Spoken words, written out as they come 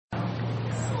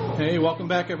Hey, welcome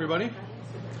back, everybody.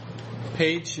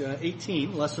 Page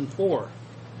 18, lesson 4.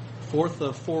 Fourth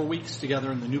of 4 weeks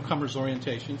together in the Newcomer's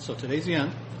orientation. So today's the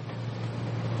end.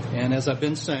 And as I've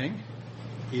been saying,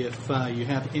 if you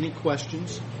have any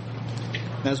questions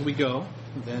as we go,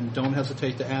 then don't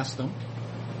hesitate to ask them.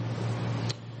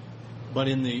 But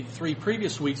in the 3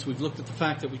 previous weeks, we've looked at the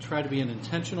fact that we try to be an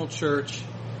intentional church,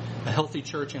 a healthy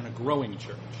church, and a growing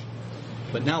church.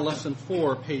 But now lesson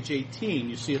 4, page 18,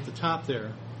 you see at the top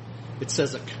there, it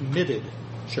says a committed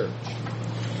church.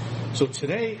 So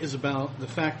today is about the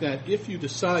fact that if you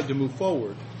decide to move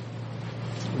forward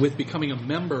with becoming a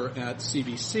member at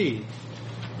CBC,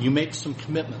 you make some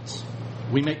commitments.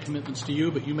 We make commitments to you,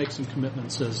 but you make some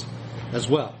commitments as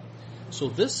well. So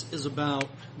this is about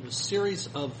the series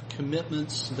of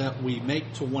commitments that we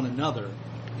make to one another,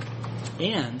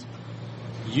 and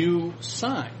you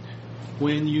sign.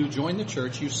 When you join the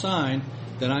church, you sign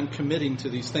that I'm committing to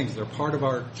these things. They're part of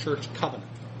our church covenant.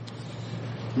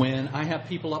 When I have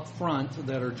people up front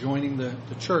that are joining the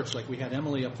church, like we had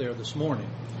Emily up there this morning,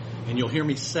 and you'll hear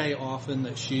me say often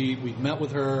that we've met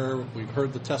with her, we've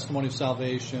heard the testimony of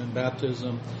salvation,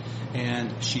 baptism,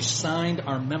 and she signed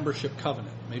our membership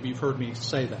covenant. Maybe you've heard me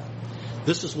say that.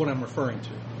 This is what I'm referring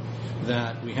to,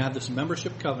 that we have this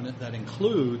membership covenant that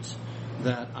includes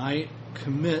that I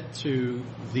commit to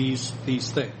these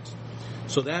things.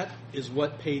 So that is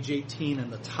what page 18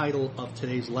 and the title of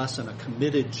today's lesson, A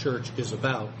Committed Church, is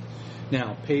about.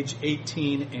 Now, page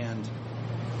 18 and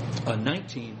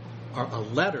 19 are a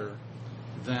letter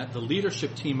that the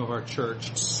leadership team of our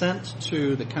church sent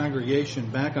to the congregation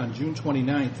back on June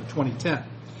 29th of 2010.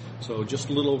 So just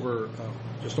a little over,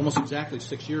 just almost exactly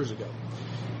 6 years ago.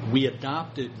 We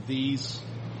adopted these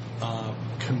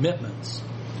commitments,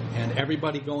 and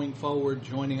everybody going forward,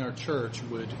 joining our church,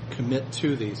 would commit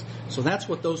to these. So that's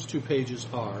what those 2 pages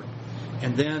are.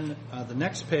 And then the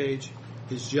next page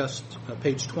is just,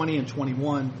 page 20 and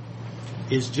 21,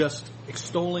 is just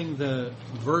extolling the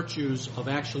virtues of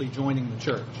actually joining the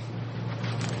church,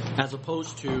 as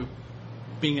opposed to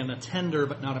being an attender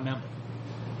but not a member.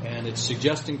 And it's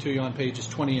suggesting to you on pages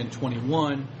 20 and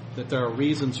 21 that there are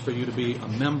reasons for you to be a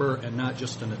member and not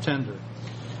just an attender.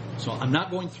 So I'm not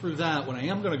going through that. What I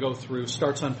am going to go through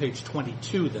starts on page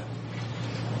 22 then.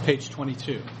 Page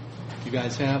 22. You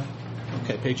guys have?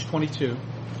 Okay, page 22.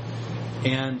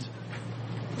 And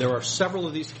there are several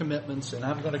of these commitments, and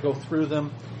I'm going to go through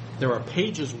them. There are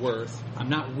pages worth. I'm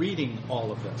not reading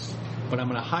all of this, but I'm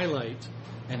going to highlight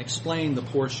and explain the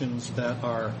portions that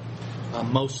are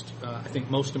I think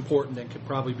most important and could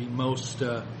probably be most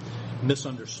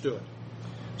misunderstood.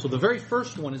 So the very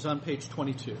first one is on page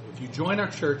 22. If you join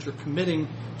our church, you're committing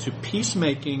to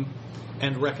peacemaking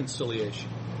and reconciliation.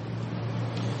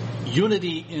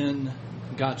 Unity in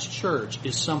God's church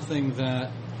is something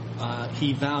that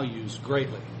He values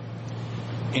greatly.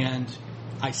 And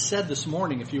I said this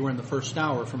morning, if you were in the first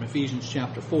hour, from Ephesians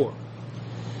chapter 4,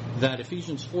 that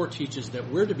Ephesians 4 teaches that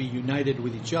we're to be united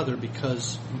with each other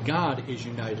because God is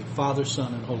united, Father,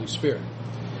 Son, and Holy Spirit.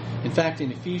 In fact,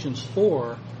 in Ephesians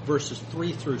 4, verses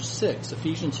 3 through 6,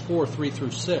 Ephesians 4, 3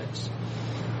 through 6,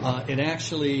 it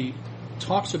actually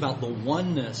talks about the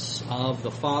oneness of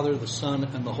the Father, the Son,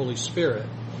 and the Holy Spirit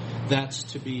that's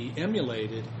to be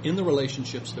emulated in the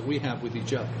relationships that we have with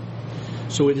each other.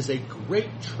 So it is a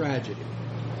great tragedy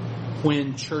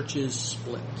when churches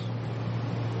split.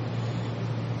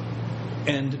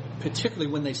 And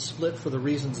particularly when they split for the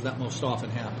reasons that most often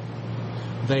happen.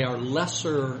 They are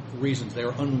lesser reasons. They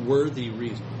are unworthy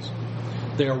reasons.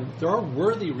 There are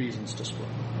worthy reasons to split.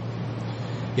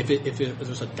 If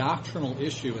there's a doctrinal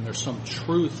issue and there's some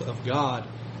truth of God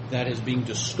that is being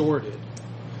distorted,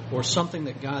 or something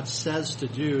that God says to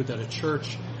do that a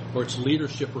church or its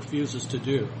leadership refuses to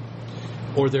do,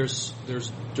 or there's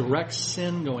direct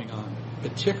sin going on,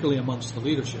 particularly amongst the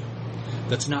leadership,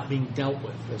 that's not being dealt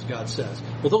with, as God says.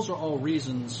 Well, those are all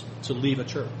reasons to leave a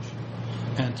church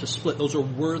and to split. Those are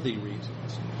worthy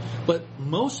reasons. But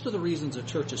most of the reasons a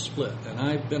church is split, and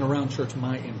I've been around church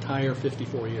my entire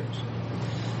 54 years,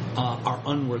 are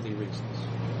unworthy reasons.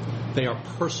 They are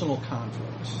personal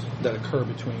conflicts that occur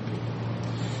between people.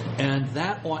 And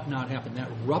that ought not happen.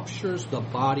 That ruptures the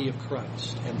body of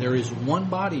Christ. And there is one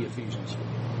body, Ephesians 4.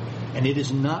 And it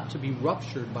is not to be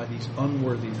ruptured by these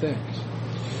unworthy things.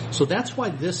 So that's why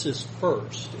this is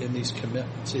first in these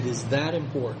commitments. It is that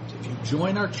important. If you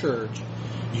join our church,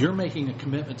 you're making a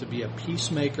commitment to be a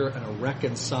peacemaker and a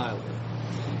reconciler.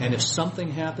 And if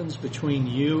something happens between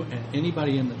you and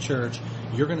anybody in the church,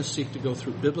 you're going to seek to go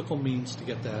through biblical means to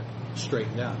get that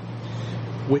straightened out,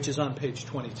 which is on page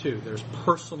 22. There's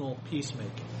personal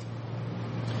peacemaking.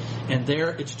 And there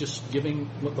it's just giving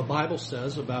what the Bible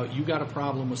says about you got a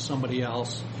problem with somebody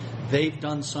else. They've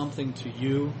done something to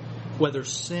you, whether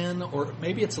sin or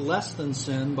maybe it's less than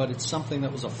sin, but it's something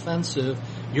that was offensive.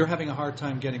 You're having a hard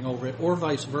time getting over it, or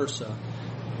vice versa.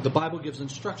 The Bible gives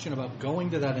instruction about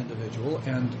going to that individual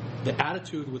and the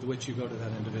attitude with which you go to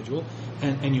that individual,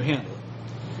 and you handle it.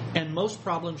 And most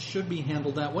problems should be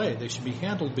handled that way. They should be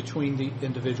handled between the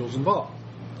individuals involved.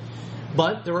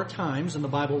 But there are times, and the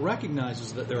Bible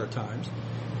recognizes that there are times,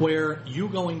 where you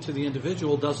going to the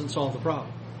individual doesn't solve the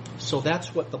problem. So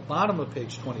that's what the bottom of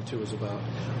page 22 is about.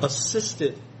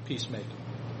 Assisted peacemaking.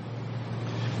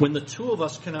 When the two of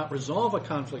us cannot resolve a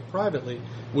conflict privately,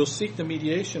 we'll seek the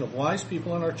mediation of wise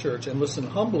people in our church and listen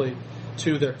humbly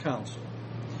to their counsel.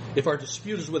 If our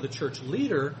dispute is with a church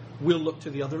leader, we'll look to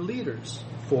the other leaders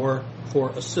for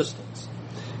assistance.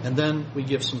 And then we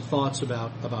give some thoughts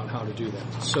about how to do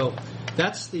that. So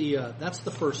that's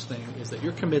the first thing, is that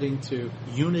you're committing to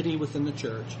unity within the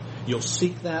church. You'll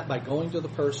seek that by going to the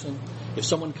person. If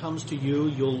someone comes to you,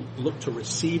 you'll look to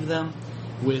receive them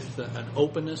with an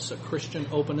openness, a Christian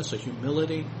openness, a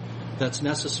humility that's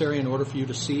necessary in order for you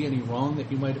to see any wrong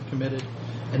that you might have committed.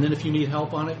 And then if you need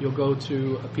help on it, you'll go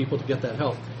to people to get that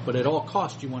help. But at all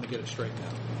costs, you want to get it straightened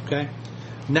out. Okay?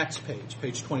 Next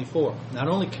page 24. Not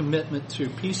only commitment to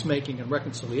peacemaking and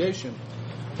reconciliation,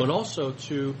 but also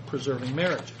to preserving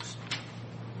marriages.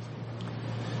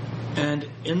 And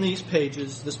in these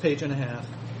pages, this page and a half,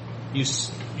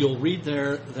 you'll read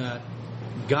there that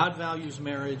God values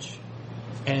marriage,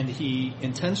 and He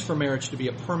intends for marriage to be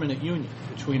a permanent union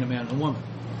between a man and a woman.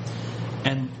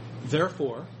 And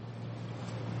therefore,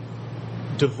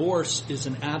 divorce is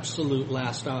an absolute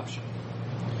last option.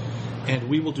 And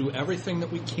we will do everything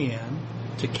that we can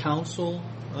to counsel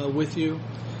with you,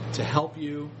 to help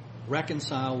you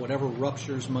reconcile whatever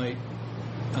ruptures might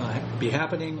be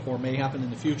happening or may happen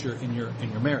in the future in your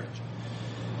marriage.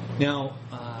 Now,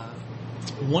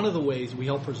 one of the ways we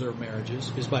help preserve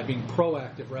marriages is by being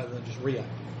proactive rather than just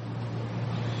reactive.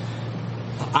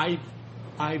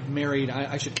 I've married,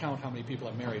 I should count how many people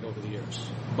I've married over the years,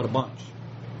 but a bunch.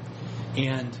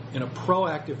 And in a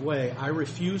proactive way, I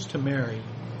refuse to marry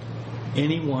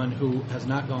anyone who has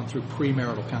not gone through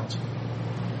premarital counseling.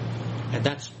 And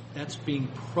that's being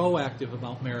proactive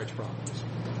about marriage problems.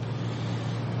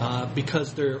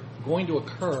 Because they're going to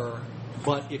occur,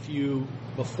 but if you,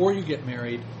 before you get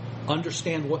married,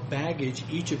 understand what baggage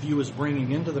each of you is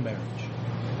bringing into the marriage,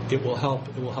 it will help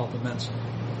immensely.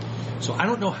 So I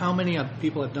don't know how many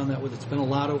people I've done that with. It's been a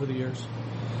lot over the years.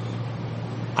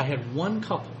 I had one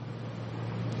couple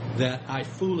that I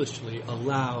foolishly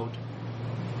allowed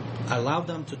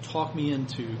them to talk me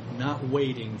into not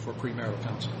waiting for premarital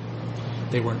counseling.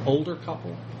 They were an older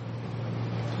couple,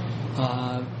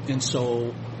 and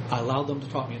so I allowed them to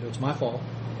talk me into it. It's my fault.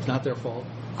 It's not their fault.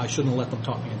 I shouldn't have let them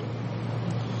talk me into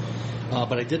it.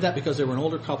 But I did that because they were an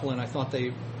older couple, and I thought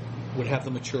they would have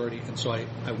the maturity, and so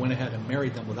I went ahead and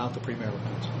married them without the premarital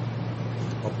counseling.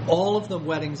 Of all of the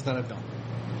weddings that I've done,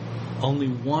 only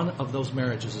one of those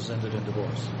marriages has ended in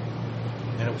divorce,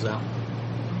 and it was that one.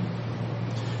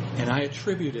 And I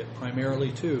attribute it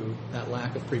primarily to that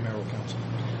lack of premarital counseling.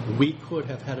 We could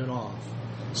have headed off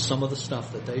some of the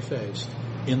stuff that they faced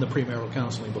in the premarital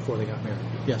counseling before they got married.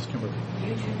 Yes, Kimberly.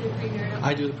 You do the premarital?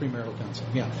 I do the premarital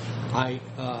counseling, yeah.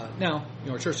 Now,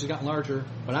 our church has gotten larger,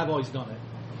 but I've always done it.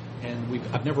 And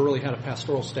I've never really had a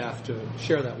pastoral staff to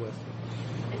share that with.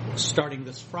 Starting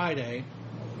this Friday,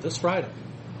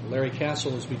 Larry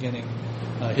Castle is beginning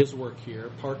his work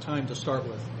here, part-time to start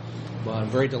with. But I'm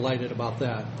very delighted about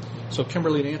that. So,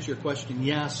 Kimberly, to answer your question,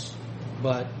 yes,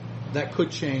 but that could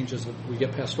change as we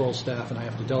get pastoral staff and I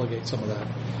have to delegate some of that.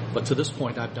 But to this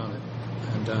point, I've done it.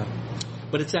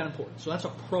 But it's that important. So that's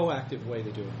a proactive way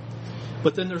to do it.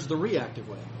 But then there's the reactive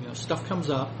way. Stuff comes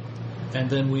up, and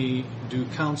then we do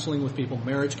counseling with people,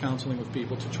 marriage counseling with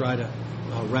people to try to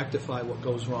rectify what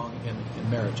goes wrong in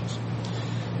marriages.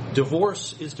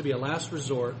 Divorce is to be a last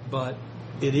resort, but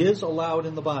it is allowed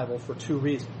in the Bible for two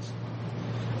reasons: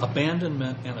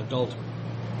 abandonment and adultery.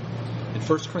 In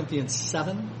 1 Corinthians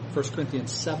 7,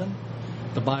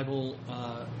 the Bible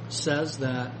says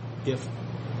that if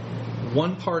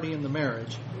one party in the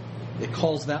marriage, it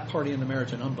calls that party in the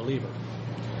marriage an unbeliever.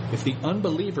 If the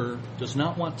unbeliever does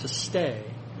not want to stay,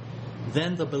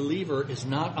 then the believer is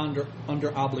not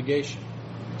under obligation,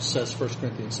 says 1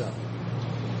 Corinthians 7.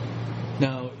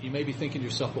 Now, you may be thinking to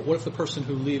yourself, but what if the person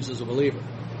who leaves is a believer?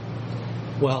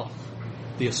 Well,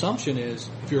 the assumption is,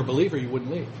 if you're a believer, you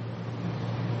wouldn't leave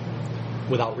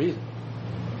without reason.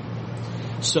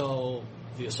 So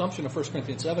the assumption of 1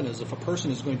 Corinthians 7 is if a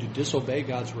person is going to disobey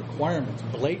God's requirements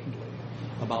blatantly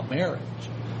about marriage,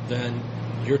 then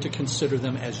you're to consider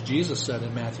them, as Jesus said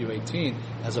in Matthew 18,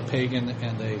 as a pagan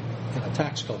and a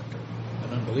tax collector,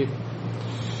 an unbeliever.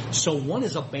 So one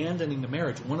is abandoning the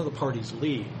marriage. One of the parties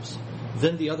leaves.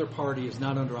 Then the other party is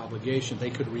not under obligation. They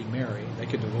could remarry. They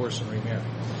could divorce and remarry.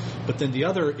 But then the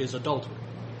other is adultery.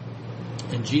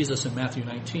 And Jesus in Matthew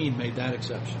 19 made that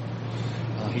exception.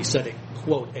 He said,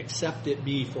 quote, except it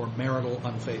be for marital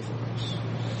unfaithfulness.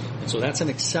 And so that's an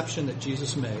exception that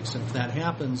Jesus makes. And if that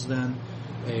happens, then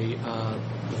the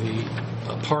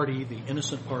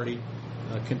innocent party,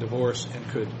 can divorce and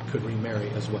could remarry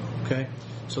as well. Okay?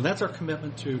 So that's our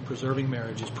commitment to preserving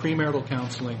marriages. Premarital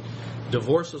counseling.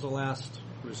 Divorce is a last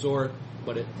resort,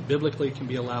 but it biblically can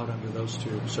be allowed under those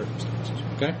two circumstances.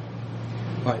 Okay?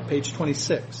 All right, page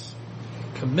 26.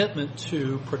 Commitment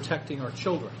to protecting our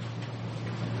children.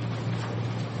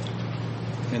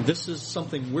 And this is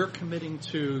something we're committing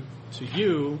to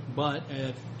you, but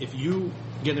if you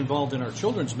get involved in our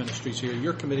children's ministries here,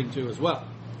 you're committing to as well.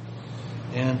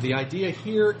 And the idea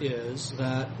here is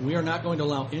that we are not going to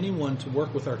allow anyone to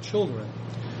work with our children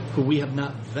who we have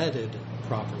not vetted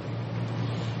properly.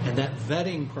 And that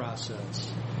vetting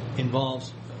process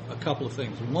involves a couple of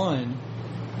things. One,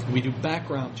 we do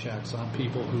background checks on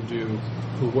people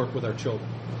who work with our children.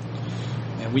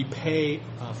 And we pay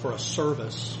for a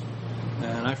service,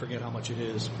 and I forget how much it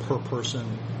is per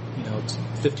person. It's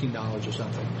 $15 or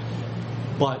something.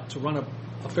 But to run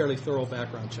a fairly thorough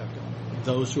background check on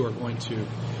those who are going to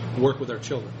work with our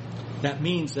children. That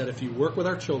means that if you work with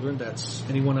our children, that's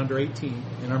anyone under 18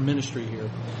 in our ministry here,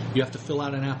 you have to fill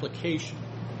out an application.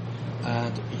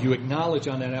 And you acknowledge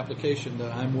on that application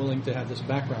that I'm willing to have this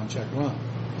background check run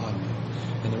on me.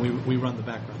 And then we run the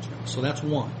background check. So that's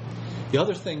one. The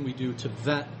other thing we do to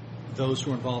vet those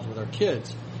who are involved with our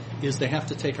kids is they have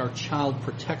to take our child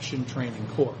protection training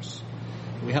course.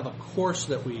 We have a course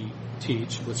that we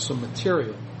teach with some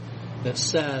material that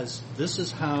says this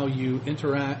is how we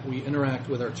interact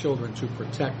with our children to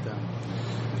protect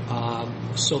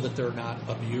them, so that they're not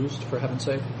abused, for heaven's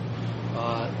sake,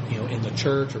 in the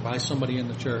church or by somebody in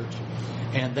the church.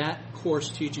 And that course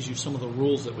teaches you some of the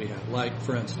rules that we have. Like,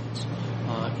 for instance,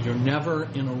 you're never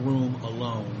in a room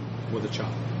alone with a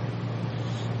child.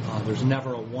 There's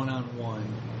never a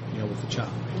one-on-one, with the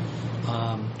child.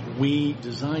 We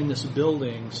designed this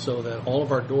building so that all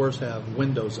of our doors have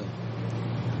windows in them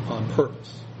on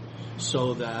purpose,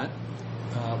 so that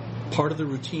part of the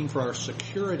routine for our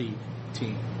security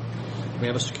team, we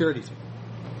have a security team,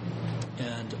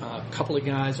 and a couple of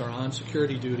guys are on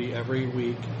security duty every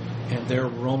week, and they're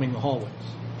roaming the hallways.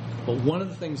 But one of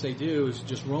the things they do is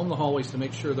just roam the hallways to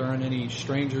make sure there aren't any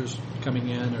strangers coming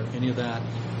in or any of that.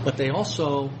 But they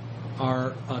also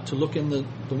are to look in the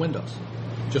windows,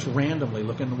 just randomly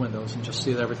look in the windows and just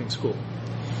see that everything's cool.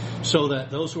 So that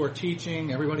those who are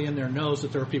teaching, everybody in there knows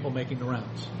that there are people making the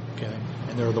rounds, okay?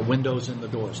 And there are the windows and the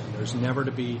doors, and there's never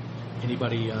to be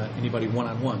anybody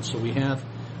one-on-one. So we have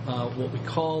what we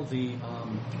call the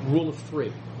rule of three.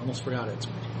 I almost forgot it. It's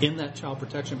in that child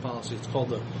protection policy. It's called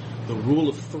the rule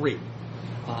of three.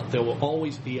 There will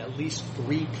always be at least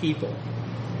 3 people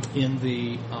in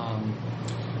the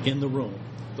room.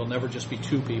 There'll never just be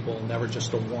 2 people, never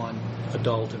just one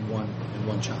adult and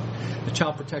one child. The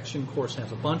child protection course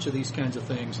has a bunch of these kinds of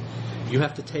things. You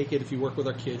have to take it if you work with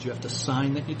our kids. You have to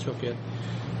sign that you took it.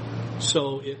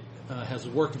 So it has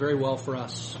worked very well for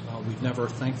us. We've never,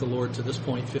 thank the Lord, to this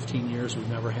point, 15 years, we've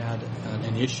never had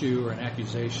an issue or an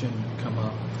accusation come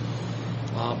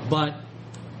up. But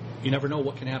you never know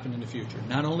what can happen in the future.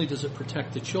 Not only does it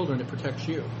protect the children, it protects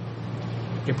you.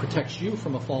 It protects you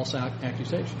from a false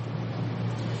accusation.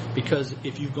 Because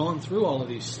if you've gone through all of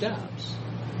these steps,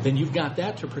 then you've got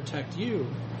that to protect you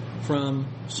from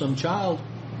some child,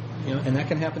 and that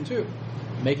can happen too,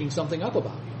 making something up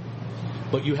about you.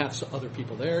 But you have other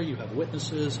people there, you have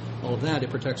witnesses, all of that. It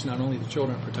protects not only the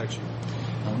children, it protects you.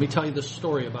 Now, let me tell you this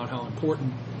story about how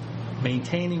important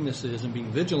maintaining this is and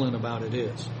being vigilant about it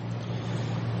is.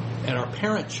 At our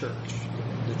parent church,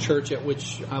 the church at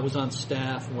which I was on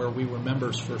staff, where we were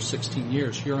members for 16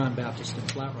 years, Huron Baptist in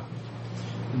Flat Rock,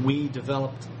 we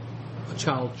developed a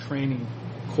child training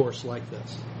course like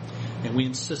this. And we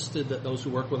insisted that those who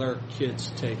work with our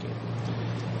kids take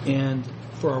it. And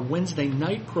for our Wednesday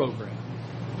night program,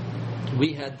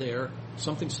 we had there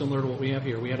something similar to what we have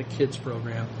here. We had a kids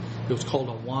program. It was called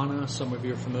Awana. Some of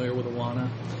you are familiar with Awana.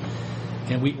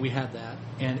 And we had that.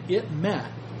 And it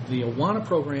met, the Awana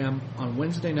program on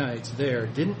Wednesday nights there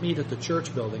didn't meet at the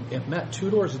church building. It met 2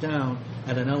 doors down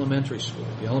at an elementary school.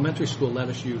 The elementary school let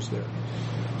us use there.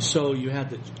 So you had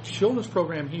the children's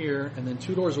program here, and then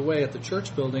 2 doors away at the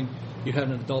church building, you had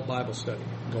an adult Bible study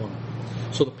going on.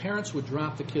 So the parents would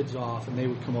drop the kids off, and they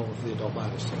would come over for the adult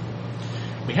Bible study.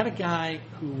 We had a guy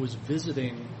who was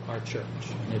visiting our church,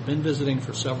 and had been visiting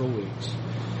for several weeks.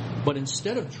 But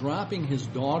instead of dropping his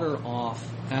daughter off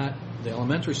at the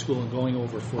elementary school and going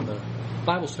over for the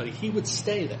Bible study, he would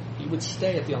stay there. He would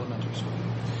stay at the elementary school.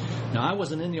 Now, I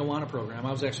wasn't in the Awana program.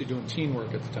 I was actually doing teen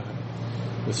work at the time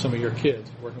with some of your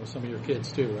kids, working with some of your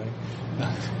kids too, right?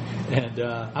 And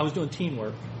I was doing teen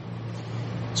work.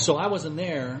 So I wasn't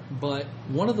there, but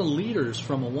one of the leaders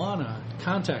from Awana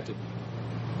contacted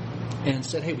me and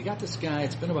said, hey, we got this guy.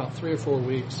 It's been about 3 or 4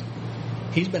 weeks.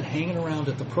 He's been hanging around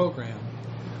at the program.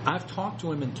 I've talked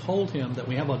to him and told him that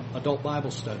we have an adult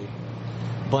Bible study,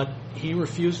 but he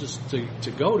refuses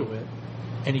to go to it,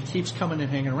 and he keeps coming and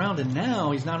hanging around. And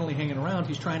now he's not only hanging around,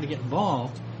 he's trying to get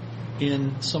involved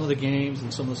in some of the games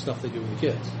and some of the stuff they do with the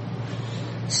kids.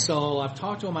 So I've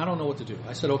talked to him. I don't know what to do.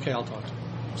 I said, okay, I'll talk to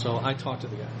him. So I talked to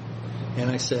the guy. And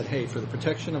I said, hey, for the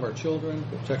protection of our children,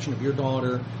 the protection of your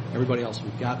daughter, everybody else,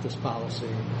 we've got this policy,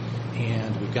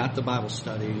 and we've got the Bible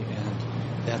study, and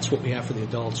that's what we have for the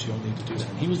adults. You'll need to do that.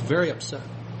 And he was very upset.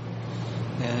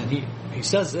 And he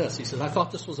says this. He says, I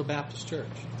thought this was a Baptist church.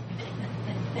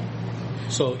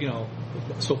 So,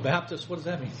 so Baptist, what does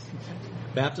that mean?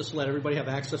 Baptists let everybody have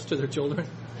access to their children?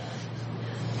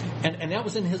 And that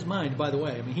was in his mind, by the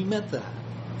way. I mean, he meant that.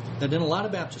 And in a lot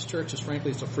of Baptist churches,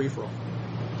 frankly, it's a free-for-all.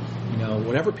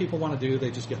 Whatever people want to do, they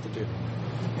just get to do.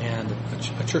 And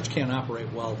a church can't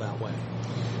operate well that way.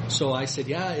 So I said,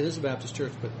 yeah, it is a Baptist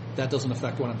church, but that doesn't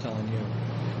affect what I'm telling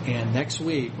you. And next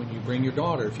week, when you bring your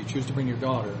daughter, if you choose to bring your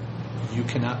daughter, you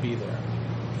cannot be there.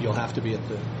 You'll have to be at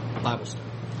the Bible study.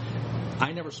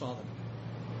 I never saw them.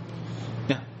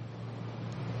 Now,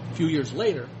 a few years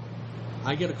later,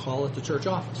 I get a call at the church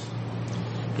office.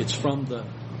 It's from the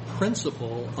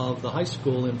principal of the high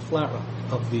school in Flat Rock,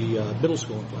 of the middle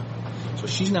school in Flat Rock. So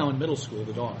she's now in middle school,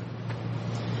 the daughter.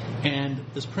 And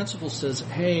this principal says,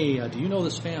 hey, do you know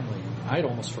this family? And I'd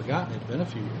almost forgotten. It had been a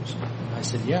few years. And I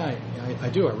said, yeah, I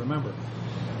do. I remember.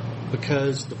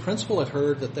 Because the principal had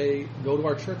heard that they go to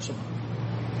our church some more.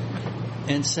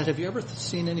 And said, have you ever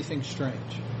seen anything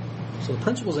strange? So the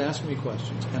principal's asking me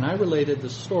questions. And I related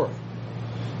this story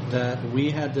that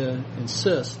we had to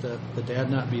insist that the dad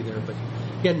not be there, but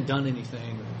he hadn't done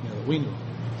anything that we knew.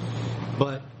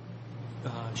 But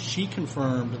she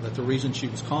confirmed that the reason she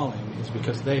was calling is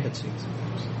because they had seen some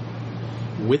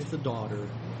things with the daughter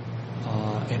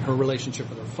and her relationship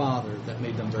with her father that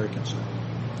made them very concerned.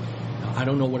 Now, I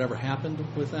don't know whatever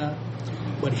happened with that,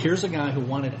 but here's a guy who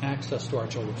wanted access to our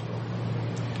children's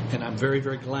program. And I'm very,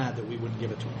 very glad that we wouldn't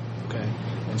give it to him. Okay?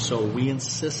 And so we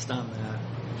insist on that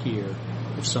here.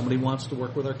 If somebody wants to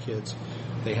work with our kids,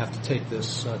 they have to take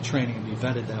this training and be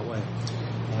vetted that way.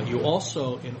 You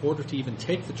also, in order to even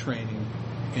take the training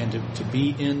and to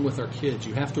be in with our kids,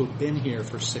 you have to have been here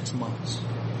for 6 months.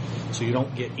 So you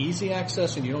don't get easy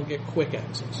access and you don't get quick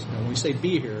access. And when we say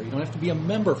be here, you don't have to be a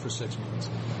member for 6 months.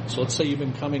 So let's say you've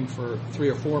been coming for 3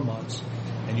 or 4 months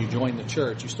and you join the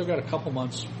church. You still got a couple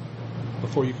months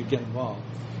before you could get involved.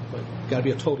 But got to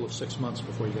be a total of 6 months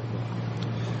before you get involved.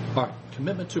 All right,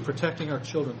 commitment to protecting our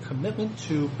children. Commitment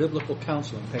to biblical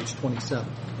counseling, page 27.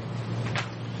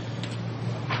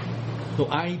 So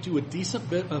I do a decent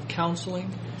bit of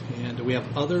counseling, and we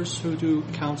have others who do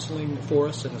counseling for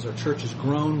us. And as our church has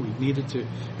grown, we've needed to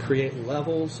create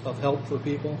levels of help for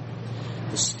people.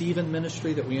 The Stephen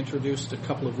ministry that we introduced a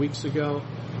couple of weeks ago,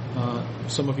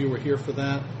 some of you were here for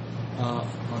that,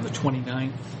 on the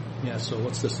 29th. Yeah, so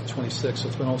what's this, the 26th? So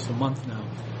it's been almost a month now.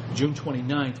 June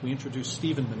 29th, we introduced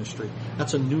Stephen Ministry.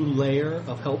 That's a new layer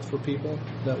of help for people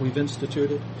that we've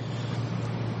instituted.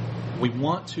 We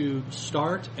want to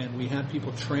start, and we have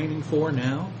people training for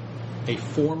now, a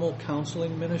formal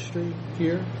counseling ministry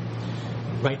here.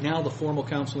 Right now, the formal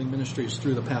counseling ministry is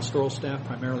through the pastoral staff,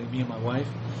 primarily me and my wife.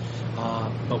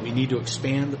 But we need to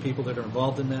expand the people that are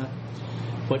involved in that.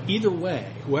 But either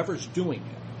way, whoever's doing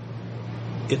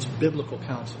it, it's biblical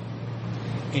counseling.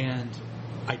 And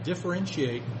I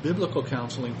differentiate biblical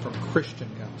counseling from Christian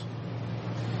counseling.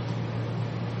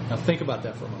 Now think about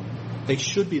that for a moment. They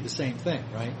should be the same thing,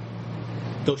 right?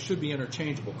 Those should be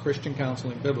interchangeable, Christian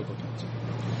counseling, biblical counseling.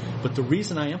 But the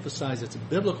reason I emphasize it's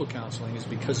biblical counseling is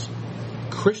because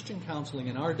Christian counseling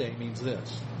in our day means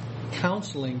this: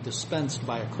 counseling dispensed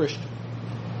by a Christian.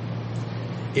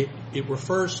 It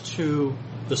refers to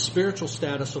the spiritual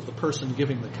status of the person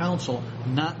giving the counsel,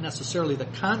 not necessarily the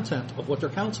content of what they're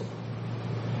counseling.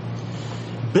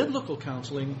 Biblical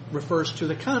counseling refers to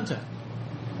the content.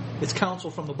 It's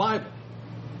counsel from the Bible.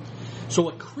 So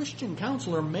a Christian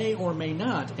counselor may or may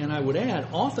not, and I would add,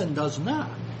 often does not,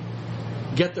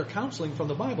 get their counseling from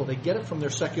the Bible. They get it from their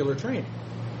secular training.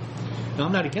 Now,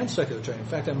 I'm not against secular training. In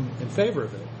fact, I'm in favor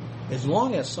of it, as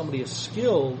long as somebody is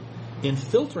skilled in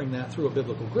filtering that through a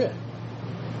biblical grid.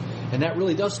 And that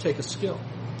really does take a skill.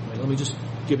 Let me just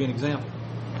give you an example.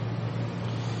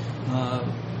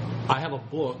 I have a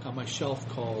book on my shelf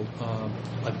called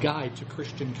A Guide to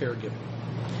Christian Caregiving.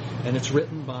 And it's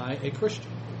written by a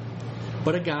Christian,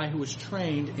 but a guy who was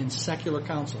trained in secular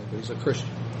counseling, but he's a Christian.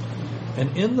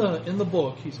 And in the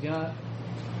book, he's got,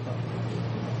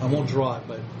 I won't draw it,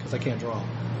 because I can't draw it,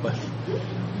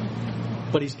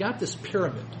 but he's got this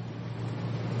pyramid.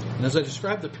 And as I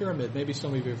describe the pyramid, maybe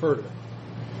some of you have heard of it.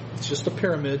 It's just a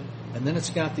pyramid, and then it's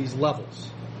got these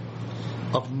levels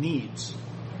of needs.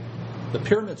 The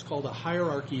pyramid's called a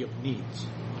hierarchy of needs.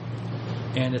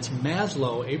 And it's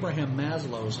Abraham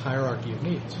Maslow's hierarchy of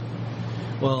needs.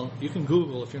 Well, you can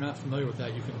Google, if you're not familiar with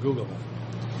that, you can Google that.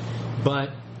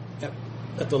 But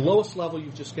at the lowest level,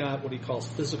 you've just got what he calls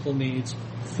physical needs,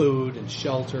 food and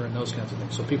shelter and those kinds of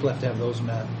things. So people have to have those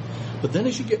met. But then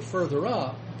as you get further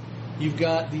up, you've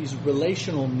got these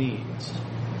relational needs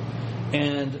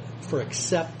and for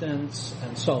acceptance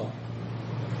and so on.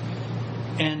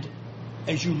 And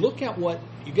as you look at what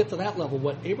you get to that level,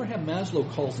 what Abraham Maslow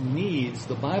calls needs,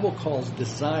 the Bible calls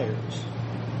desires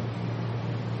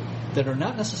that are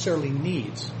not necessarily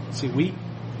needs. See,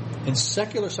 in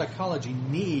secular psychology,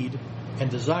 need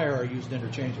and desire are used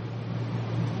interchangeably.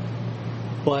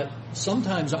 But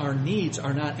sometimes our needs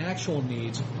are not actual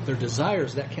needs, they're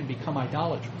desires that can become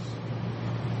idolatrous.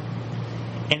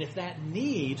 And if that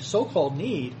need, so-called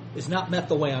need, is not met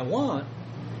the way I want,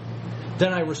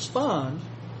 then I respond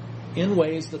in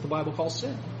ways that the Bible calls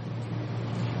sin.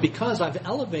 Because I've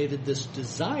elevated this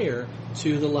desire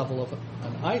to the level of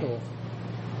an idol,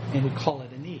 and we call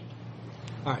it a need.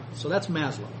 All right, so that's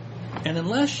Maslow. And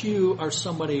unless you are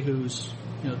somebody who's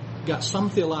got some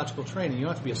theological training, you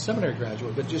don't have to be a seminary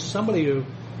graduate, but just somebody who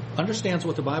understands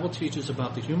what the Bible teaches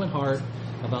about the human heart,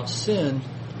 about sin,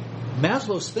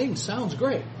 Maslow's thing sounds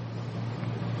great.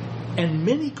 And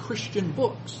many Christian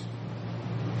books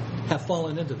have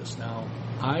fallen into this. Now,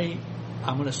 I'm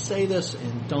going to say this,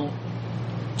 and don't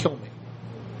kill me.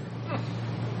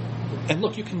 And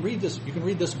look, you can read this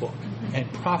book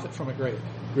and profit from it greatly.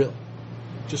 Really.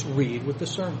 Just read with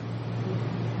discernment.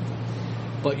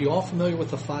 But you all familiar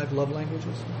with the 5 love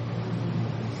languages?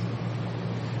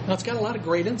 Now, it's got a lot of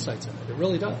great insights in it. It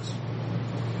really does.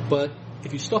 But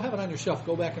if you still have it on your shelf,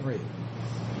 go back and read it.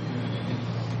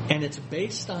 And it's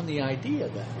based on the idea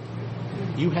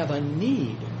that you have a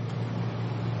need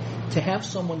to have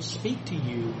someone speak to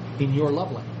you in your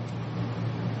love language.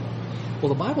 Well,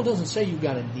 the Bible doesn't say you've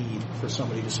got a need for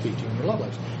somebody to speak to you in your love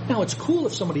language. Now, it's cool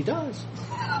if somebody does.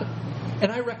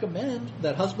 And I recommend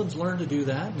that husbands learn to do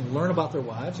that and learn about their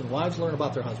wives, and wives learn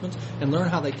about their husbands and learn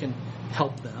how they can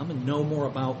help them and know more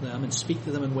about them and speak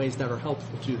to them in ways that are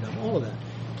helpful to them, all of that.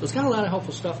 So it's got a lot of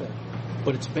helpful stuff in it.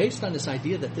 But it's based on this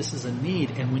idea that this is a need,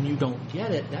 and when you don't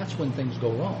get it, that's when things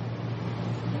go wrong.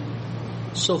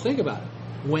 So think about it.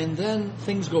 When then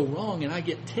things go wrong and I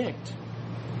get ticked,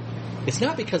 it's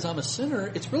not because I'm a sinner,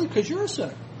 it's really because you're a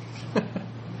sinner.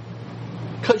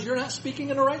 Because you're not speaking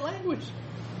in the right language.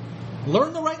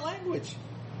 Learn the right language.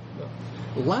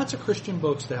 Lots of Christian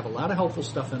books that have a lot of helpful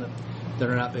stuff in it that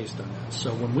are not based on that.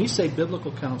 So when we say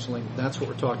biblical counseling, that's what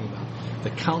we're talking about.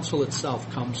 The counsel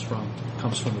itself comes from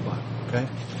the Bible. Okay?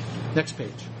 Next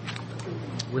page.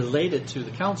 Related to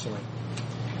the counseling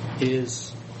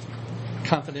is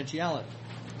confidentiality.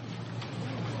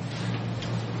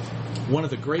 One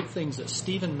of the great things that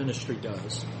Stephen Ministry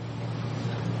does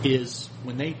is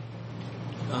when they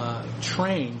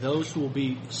train those who will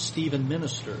be Stephen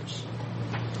ministers,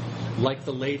 like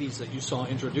the ladies that you saw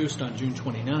introduced on June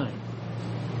 29,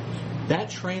 that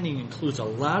training includes a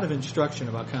lot of instruction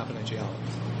about confidentiality.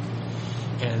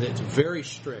 And it's very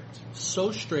strict.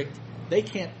 So strict, they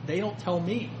don't tell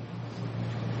me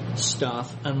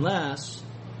stuff unless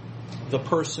the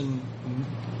person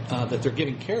that they're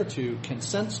giving care to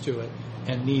consents to it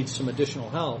and needs some additional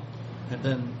help, and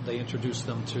then they introduce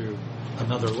them to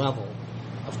another level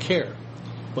of care.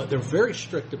 But they're very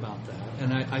strict about that,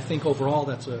 and I think overall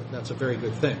that's a very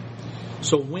good thing.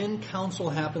 So when counsel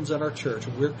happens at our church,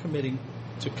 we're committing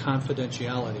to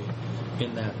confidentiality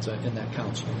in that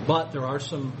counseling. But there are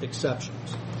some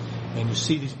exceptions, and you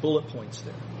see these bullet points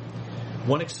there.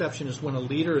 One exception is when a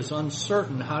leader is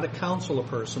uncertain how to counsel a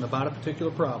person about a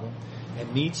particular problem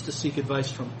and needs to seek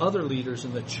advice from other leaders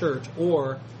in the church,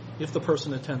 or if the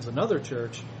person attends another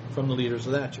church, from the leaders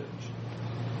of that church.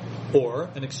 Or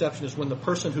an exception is when the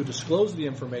person who disclosed the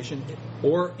information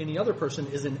or any other person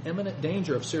is in imminent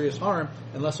danger of serious harm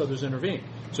unless others intervene.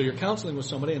 So you're counseling with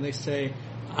somebody and they say,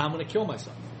 I'm going to kill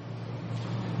myself.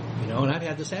 And I've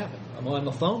had this happen. I'm on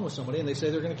the phone with somebody and they say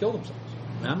they're going to kill themselves.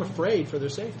 And I'm afraid for their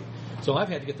safety. So I've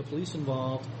had to get the police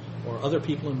involved or other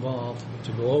people involved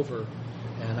to go over.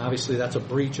 And obviously that's a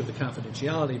breach of the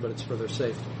confidentiality, but it's for their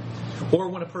safety. Or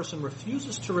when a person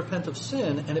refuses to repent of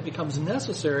sin and it becomes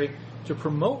necessary to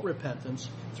promote repentance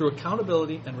through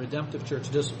accountability and redemptive church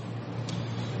discipline.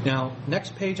 Now,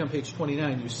 next page on page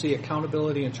 29, you see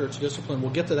accountability and church discipline.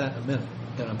 We'll get to that in a minute,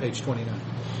 then on page 29.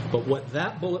 But what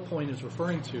that bullet point is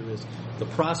referring to is the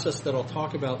process that I'll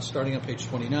talk about starting on page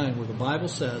 29, where the Bible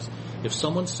says if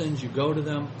someone sins, you go to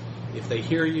them. If they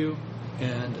hear you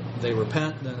and they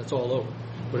repent, then it's all over.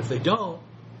 But if they don't,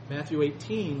 Matthew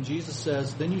 18, Jesus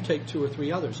says, then you take 2 or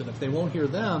 3 others. And if they won't hear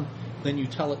them, then you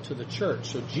tell it to the church.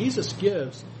 So Jesus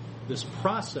gives this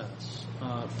process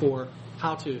for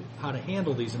how to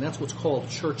handle these, and that's what's called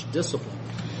church discipline.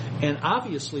 And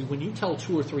obviously, when you tell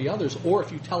 2 or 3 others, or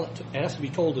if you tell it has to be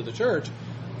told to the church,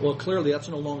 well, clearly that's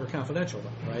no longer confidential,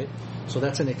 right? So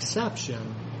that's an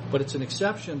exception, but it's an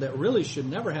exception that really should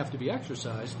never have to be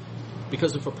exercised,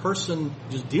 because if a person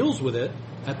just deals with it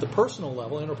at the personal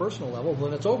level, interpersonal level,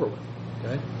 then it's over with,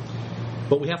 okay?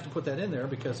 But we have to put that in there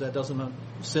because that doesn't,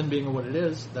 sin being what it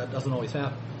is, that doesn't always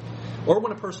happen. Or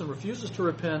when a person refuses to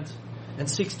repent and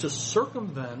seeks to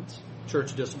circumvent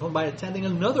church discipline by attending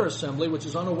another assembly which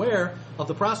is unaware of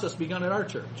the process begun at our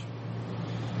church.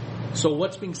 So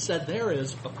what's being said there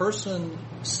is a person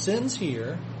sins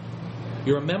here,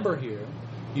 you're a member here,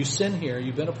 you sin here,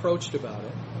 you've been approached about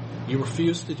it, you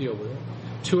refuse to deal with it,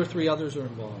 2 or 3 others are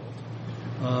involved.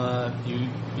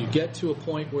 You get to a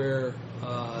point where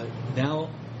now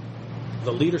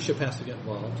the leadership has to get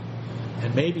involved,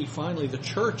 and maybe finally the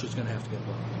church is going to have to get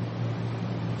involved.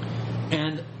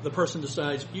 And the person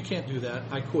decides, you can't do that,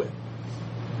 I quit.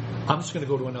 I'm just going to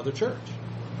go to another church.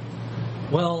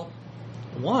 Well,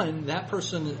 one, that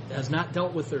person has not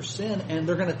dealt with their sin, and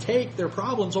they're going to take their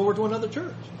problems over to another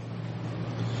church.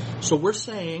 So we're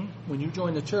saying, when you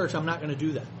join the church, I'm not going to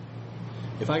do that.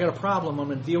 If I got a problem, I'm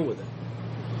going to deal with it.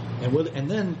 And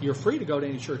then you're free to go to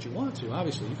any church you want to,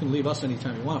 obviously. You can leave us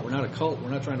anytime you want. We're not a cult. We're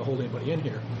not trying to hold anybody in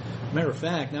here. Matter of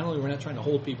fact, not only are we not trying to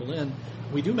hold people in,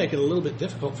 we do make it a little bit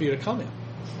difficult for you to come in.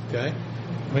 Okay?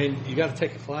 I mean, you got to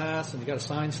take a class, and you got to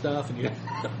sign stuff, and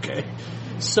okay?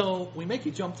 So we make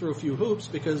you jump through a few hoops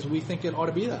because we think it ought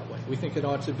to be that way. We think it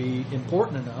ought to be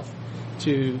important enough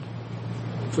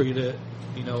for you to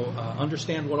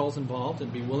understand what all's involved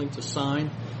and be willing to sign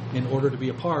in order to be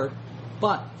a part.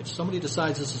 But if somebody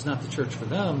decides this is not the church for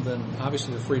them, then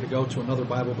obviously they're free to go to another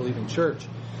Bible-believing church.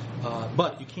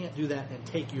 But you can't do that and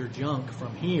take your junk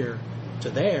from here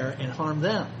to there and harm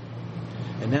them.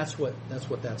 And that's what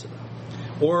that's about.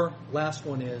 Or last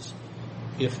one is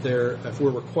if we're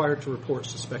required to report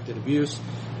suspected abuse,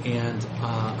 and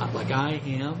like I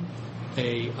am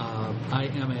a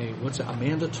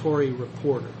mandatory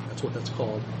reporter. That's what that's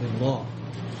called in law.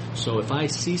 So if I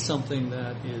see something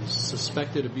that is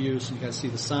suspected abuse, and you guys see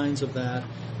the signs of that,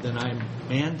 then I'm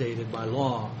mandated by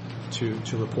law to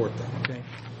report that. Okay,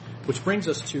 which brings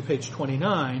us to page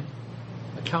 29,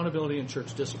 accountability and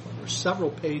church discipline. There's several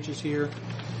pages here,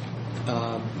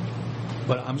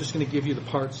 but I'm just going to give you the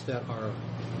parts that are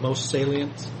most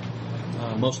salient,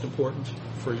 most important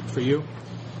for you.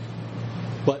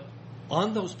 But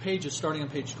on those pages, starting on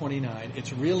page 29,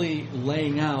 it's really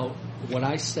laying out what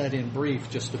I said in brief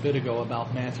just a bit ago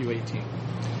about Matthew 18.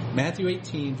 Matthew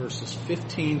 18, verses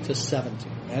 15 to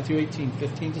 17. Matthew 18,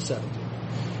 15 to 17.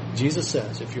 Jesus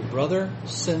says, if your brother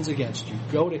sins against you,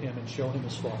 go to him and show him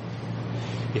his fault.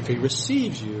 If he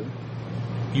receives you,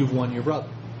 you've won your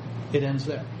brother. It ends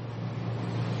there.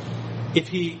 If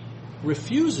he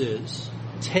refuses,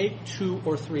 take 2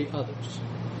 or 3 others.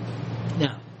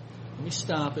 Now, let me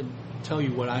stop and tell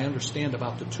you what I understand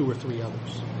about the 2 or 3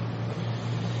 others.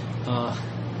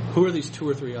 Who are these 2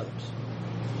 or 3 others?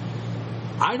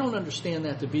 I don't understand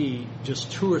that to be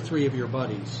just 2 or 3 of your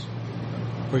buddies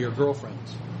or your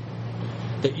girlfriends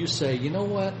that you say, you know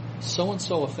what,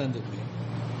 so-and-so offended me.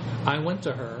 I went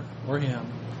to her or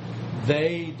him.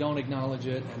 They don't acknowledge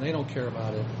it and they don't care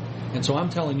about it. And so I'm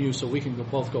telling you so we can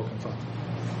both go confront them.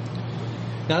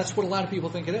 Now that's what a lot of people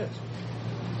think it is.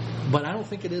 But I don't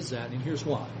think it is that, and here's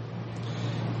why.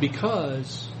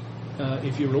 Because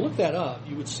if you were to look that up,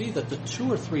 you would see that the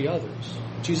 2 or 3 others,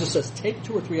 Jesus says, take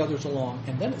 2 or 3 others along,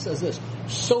 and then it says this,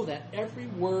 so that every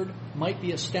word might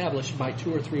be established by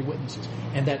 2 or 3 witnesses.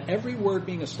 And that every word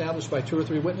being established by 2 or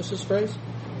 3 witnesses phrase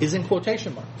is in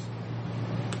quotation marks,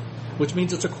 which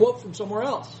means it's a quote from somewhere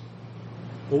else.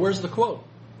 Well, where's the quote?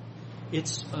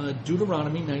 It's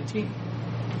Deuteronomy 19.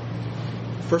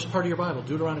 First part of your Bible,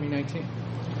 Deuteronomy 19.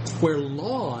 Where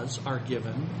laws are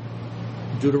given,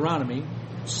 Deuteronomy,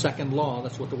 second law,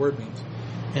 that's what the word means.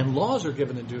 And laws are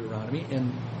given in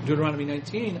Deuteronomy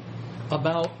 19,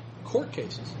 about court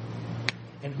cases.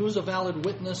 And who's a valid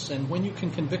witness and when you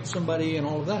can convict somebody and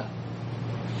all of that.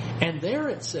 And there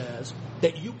it says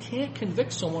that you can't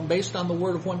convict someone based on the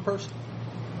word of one person.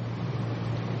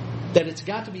 That it's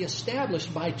got to be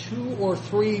established by 2 or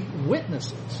 3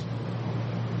 witnesses.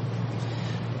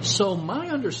 So my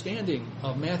understanding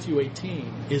of Matthew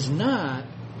 18 is not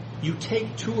you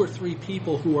take 2 or 3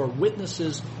 people who are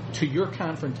witnesses to your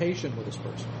confrontation with this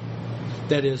person.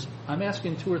 That is, I'm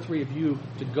asking 2 or 3 of you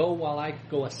to go while I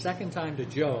go a second time to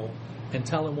Joe and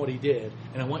tell him what he did,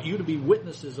 and I want you to be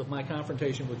witnesses of my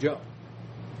confrontation with Joe.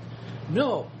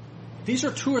 No, these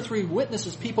are 2 or 3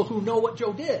 witnesses, people who know what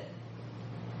Joe did.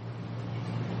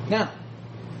 Now,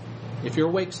 if you're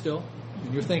awake still,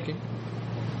 and you're thinking,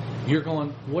 you're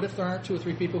going, what if there aren't 2 or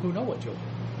 3 people who know what Joe did?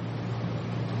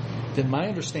 Then my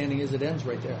understanding is it ends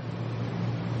right there.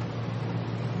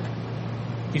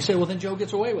 You say, well, then Joe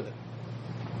gets away with it.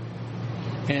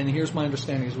 And here's my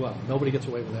understanding as well. Nobody gets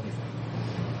away with anything.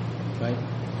 Right?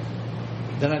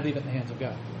 Then I leave it in the hands of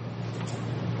God.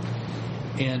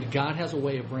 And God has a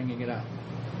way of bringing it out.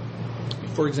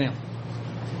 For example,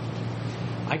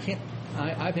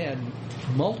 I've had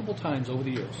multiple times over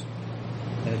the years,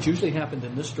 and it's usually happened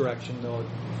in this direction, though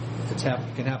it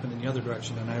can happen in the other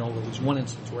direction, and I know at least one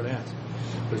instance where it has.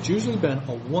 But it's usually been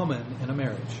a woman in a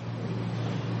marriage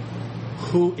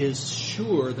who is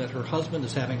sure that her husband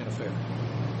is having an affair.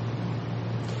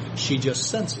 She just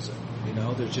senses it.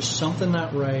 There's just something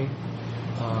not right.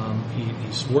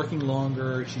 He's working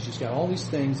longer. She's just got all these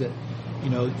things that,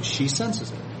 she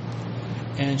senses it.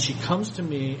 And she comes to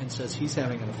me and says, he's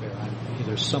having an affair.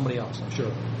 There's somebody else, I'm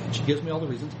sure. And she gives me all the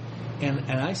reasons.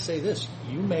 And I say this,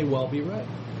 you may well be right.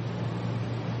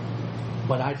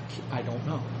 But I don't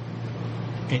know.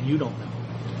 And you don't know.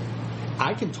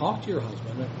 I can talk to your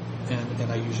husband,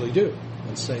 and I usually do,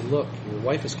 and say, look, your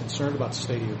wife is concerned about the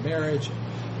state of your marriage.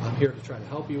 I'm here to try to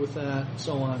help you with that, and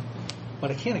so on.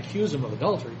 But I can't accuse him of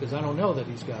adultery because I don't know that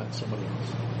he's got somebody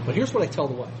else. But here's what I tell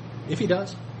the wife. If he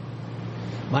does,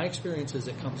 my experience is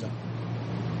it comes out.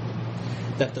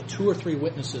 That the 2 or 3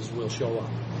 witnesses will show up.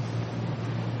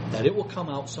 That it will come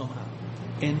out somehow.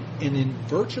 And in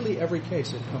virtually every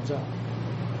case it comes out.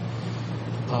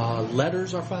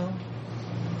 Letters are found.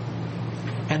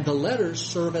 And the letters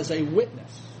serve as a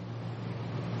witness.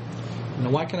 Now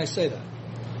why can I say that?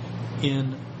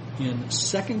 In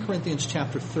 2 Corinthians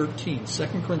chapter 13, 2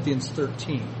 Corinthians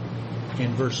 13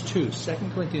 and verse 2, 2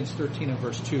 Corinthians 13 and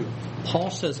verse 2,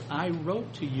 Paul says, I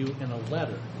wrote to you in a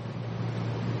letter,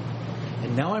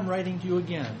 and now I'm writing to you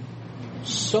again,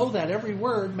 so that every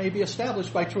word may be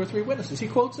established by 2 or 3 witnesses. He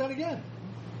quotes that again.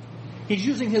 He's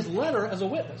using his letter as a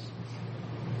witness.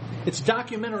 It's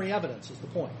documentary evidence is the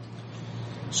point.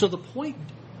 So the point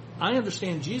I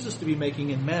understand Jesus to be making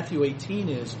in Matthew 18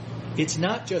 is, it's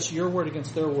not just your word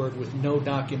against their word with no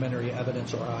documentary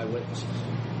evidence or eyewitnesses.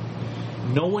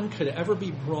 No one could ever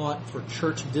be brought for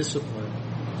church discipline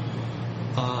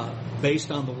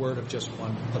based on the word of just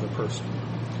one other person.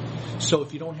 So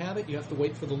if you don't have it, you have to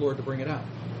wait for the Lord to bring it out.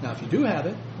 Now, if you do have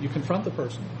it, you confront the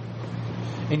person.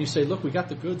 And you say, look, we got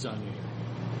the goods on you here.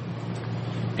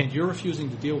 And you're refusing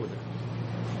to deal with it.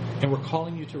 And we're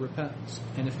calling you to repentance.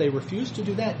 And if they refuse to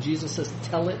do that, Jesus says,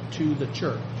 tell it to the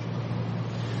church.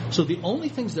 So the only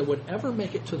things that would ever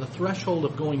make it to the threshold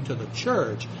of going to the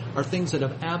church are things that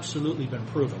have absolutely been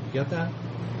proven. You get that?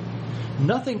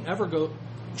 Nothing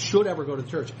should ever go to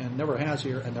the church, and never has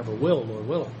here, and never will, Lord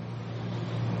willing,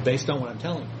 based on what I'm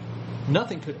telling you.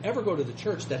 Nothing could ever go to the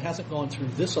church that hasn't gone through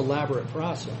this elaborate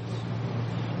process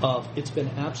of it's been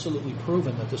absolutely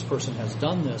proven that this person has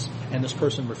done this, and this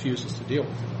person refuses to deal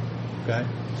with it. Okay?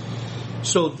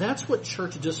 So that's what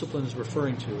church discipline is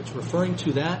referring to. It's referring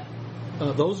to that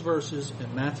those verses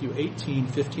in Matthew 18,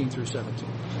 15 through 17.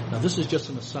 Now, this is just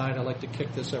an aside. I like to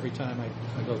kick this every time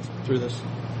I go through this.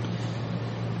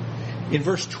 In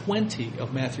verse 20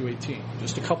 of Matthew 18,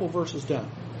 just a couple verses down,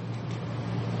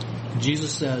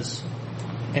 Jesus says,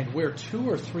 and where 2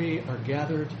 or 3 are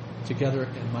gathered together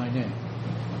in my name.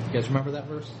 You guys remember that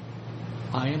verse?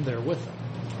 I am there with them.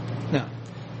 Now,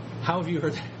 how have you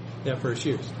heard that verse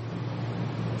used?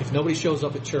 If nobody shows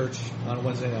up at church on a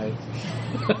Wednesday night,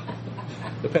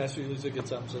 the pastor usually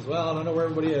gets up and says, well, I don't know where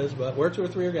everybody is, but where 2 or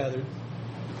 3 are gathered,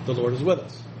 the Lord is with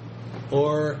us.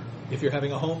 Or if you're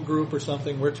having a home group or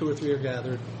something, where 2 or 3 are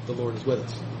gathered, the Lord is with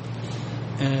us.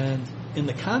 And in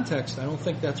the context, I don't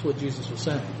think that's what Jesus was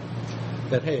saying.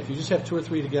 that, hey, if you just have 2 or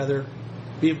 3 together,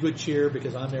 be of good cheer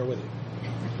because I'm there with you.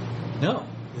 No,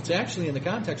 it's actually in the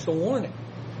context a warning.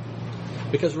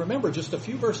 Because remember, just a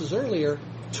few verses earlier,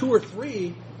 2 or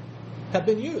 3 have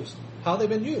been used. How have they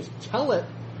been used? Tell it,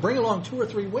 bring along 2 or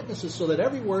 3 witnesses so that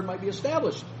every word might be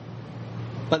established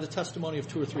by the testimony of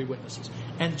 2 or 3 witnesses.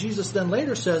 And Jesus then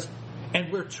later says,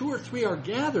 and where 2 or 3 are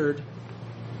gathered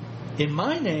in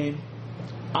my name,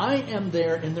 I am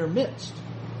there in their midst.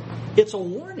 It's a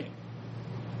warning.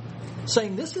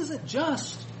 Saying this isn't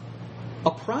just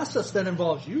a process that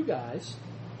involves you guys.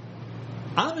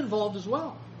 I'm involved as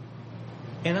well.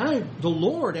 And I, the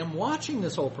Lord, am watching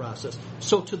this whole process.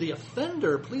 So to the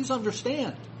offender, please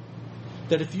understand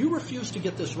that if you refuse to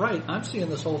get this right, I'm seeing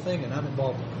this whole thing and I'm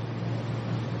involved in it.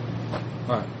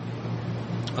 All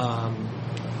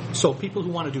right. So people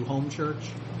who want to do home church,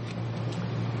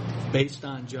 based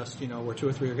on just, where 2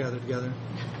 or 3 are gathered together.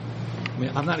 I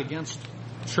mean, I'm not against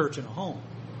church in a home.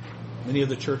 Many of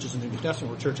the churches in the New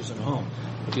Testament were churches in a home.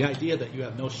 But the idea that you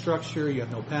have no structure, you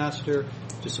have no pastor,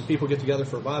 just some people get together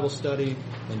for a Bible study,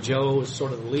 and Joe is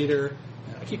sort of the leader.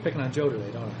 I keep picking on Joe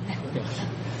today, don't I? Okay.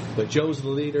 But Joe's the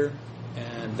leader,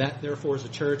 and that therefore is a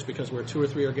church because where 2 or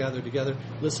 3 are gathered together.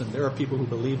 Listen, there are people who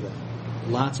believe that.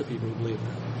 Lots of people who believe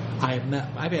that.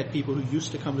 I've had people who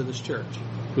used to come to this church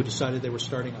who decided they were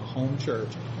starting a home church.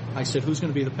 I said, who's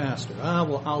going to be the pastor?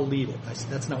 Well, I'll lead it. I said,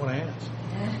 that's not what I asked.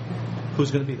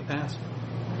 Who's going to be the pastor?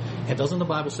 And doesn't the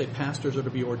Bible say pastors are to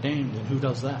be ordained, and who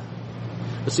does that?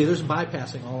 But see, there's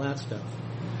bypassing all that stuff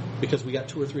because we got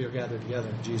 2 or 3 are gathered together,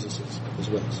 and Jesus is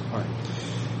with us. All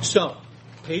right. So,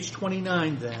 page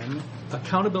 29 then,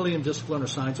 accountability and discipline are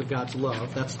signs of God's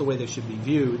love. That's the way they should be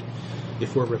viewed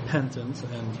if we're repentant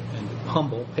and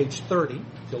humble. Page 30,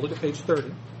 if you look at page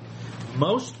 30,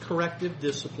 most corrective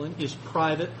discipline is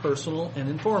private, personal, and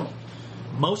informal.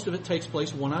 Most of it takes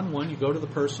place one-on-one. You go to the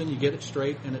person, you get it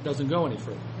straight, and it doesn't go any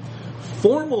further.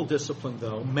 Formal discipline,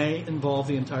 though, may involve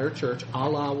the entire church, a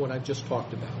la what I've just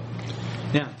talked about.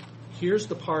 Now, here's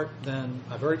the part then,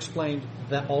 I've already explained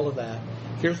that all of that.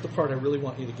 Here's the part I really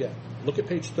want you to get. Look at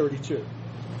page 32.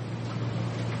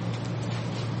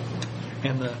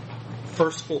 And the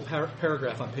first full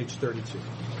paragraph on page 32.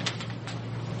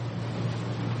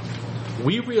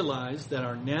 We realize that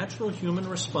our natural human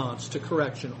response to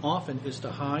correction often is to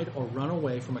hide or run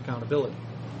away from accountability.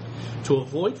 To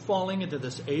avoid falling into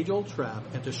this age-old trap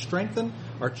and to strengthen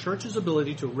our church's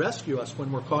ability to rescue us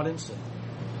when we're caught in sin,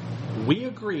 we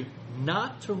agree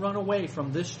not to run away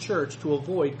from this church to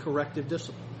avoid corrective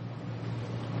discipline.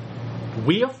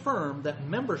 We affirm that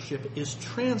membership is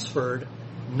transferred,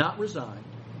 not resigned,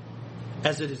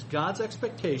 as it is God's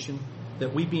expectation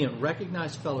that we be in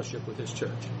recognized fellowship with His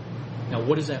church. Now,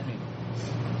 what does that mean?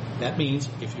 That means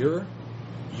if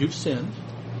you've sinned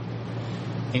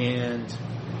and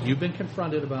you've been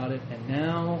confronted about it, and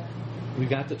now we've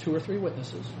got the 2 or 3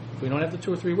 witnesses. If we don't have the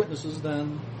 2 or 3 witnesses,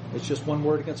 then it's just one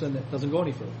word against it and it doesn't go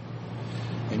any further.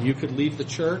 And you could leave the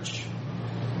church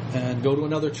and go to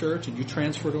another church, and you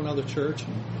transfer to another church,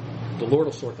 and the Lord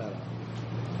will sort that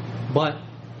out. But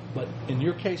in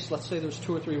your case, let's say there's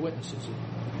 2 or 3 witnesses.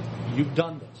 You've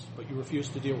done this, but you refuse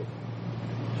to deal with it.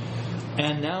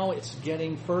 And now it's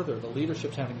getting further. The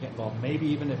leadership's having to get involved. Maybe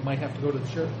even it might have to go to the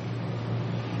church.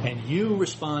 And you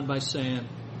respond by saying,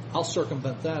 I'll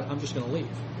circumvent that. I'm just going to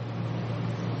leave.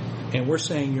 And we're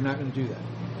saying you're not going to do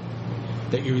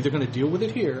that. That you're either going to deal with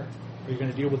it here or you're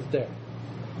going to deal with it there.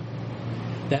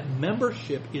 That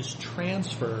membership is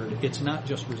transferred. It's not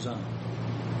just resigned.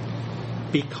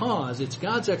 Because it's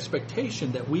God's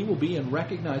expectation that we will be in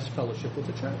recognized fellowship with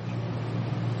the church.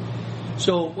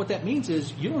 So what that means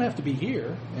is you don't have to be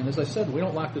here. And as I said, we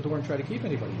don't lock the door and try to keep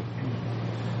anybody here.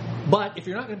 But if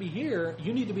you're not going to be here,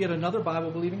 you need to be at another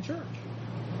Bible-believing church.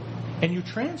 And you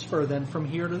transfer then from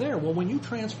here to there. Well, when you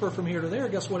transfer from here to there,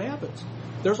 guess what happens?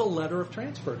 There's a letter of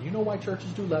transfer. Do you know why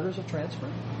churches do letters of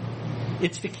transfer?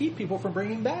 It's to keep people from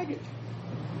bringing baggage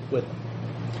with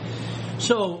them.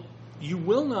 So you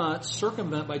will not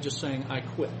circumvent by just saying, I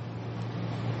quit.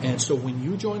 And so when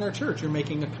you join our church, you're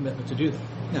making a commitment to do that.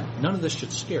 Now, none of this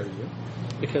should scare you,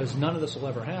 because none of this will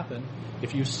ever happen.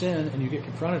 If you sin and you get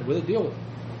confronted with it, deal with it.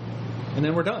 And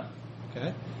then we're done.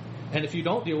 Okay? And if you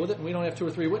don't deal with it and we don't have 2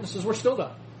 or 3 witnesses, we're still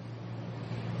done.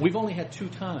 We've only had 2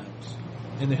 times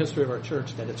in the history of our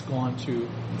church that it's gone to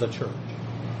the church.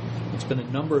 It's been a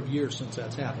number of years since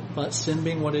that's happened. But sin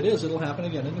being what it is, it'll happen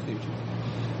again in the future.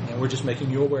 And we're just making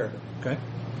you aware of it. Okay?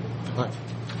 All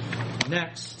right.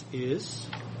 Next is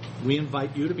we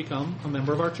invite you to become a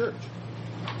member of our church.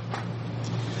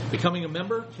 Becoming a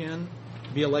member can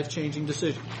be a life-changing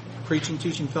decision. Preaching,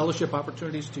 teaching, fellowship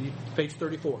opportunities to page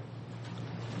 34.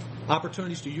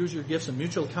 Opportunities to use your gifts and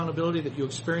mutual accountability that you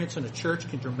experience in a church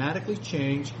can dramatically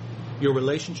change your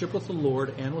relationship with the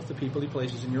Lord and with the people He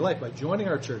places in your life. By joining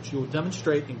our church, you will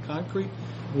demonstrate in concrete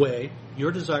way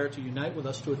your desire to unite with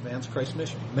us to advance Christ's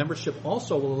mission. Membership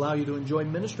also will allow you to enjoy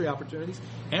ministry opportunities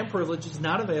and privileges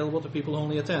not available to people who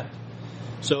only attend.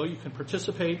 So you can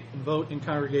participate and vote in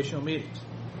congregational meetings.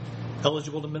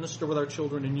 Eligible to minister with our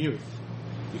children and youth.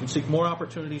 You can seek more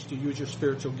opportunities to use your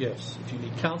spiritual gifts. If you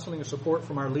need counseling or support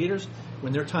from our leaders,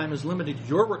 when their time is limited,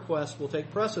 your request will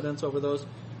take precedence over those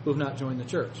who have not joined the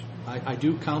church. I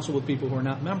do counsel with people who are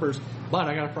not members, but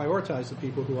I got to prioritize the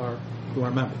people who are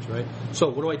members, right? So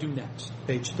what do I do next?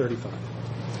 Page 35.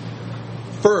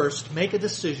 First, make a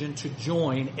decision to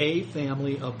join a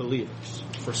family of believers.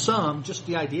 For some, just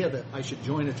the idea that I should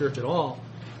join a church at all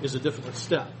is a difficult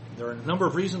step. There are a number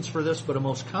of reasons for this, but a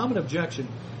most common objection,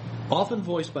 often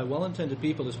voiced by well-intended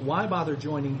people, is why bother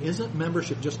joining? Isn't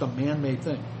membership just a man-made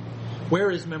thing? Where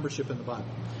is membership in the Bible?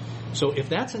 So if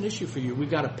that's an issue for you, we've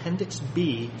got Appendix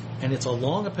B, and it's a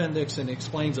long appendix and it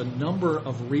explains a number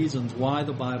of reasons why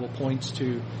the Bible points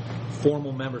to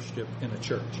formal membership in a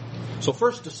church. So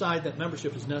first, decide that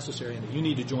membership is necessary and that you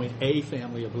need to join a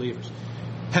family of believers.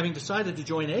 Having decided to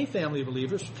join a family of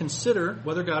believers, consider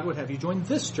whether God would have you join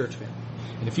this church family.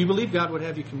 And if you believe God would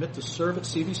have you commit to serve at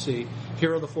CVC,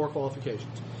 here are the 4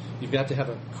 qualifications. You've got to have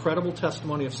a credible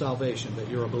testimony of salvation that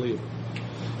you're a believer.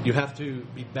 You have to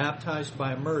be baptized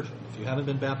by immersion. If you haven't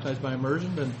been baptized by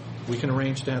immersion, then we can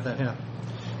arrange to have that happen.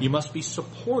 You must be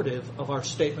supportive of our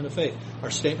statement of faith.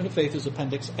 Our statement of faith is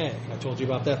Appendix A. I told you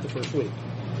about that the first week.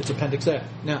 It's Appendix A.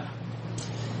 Now,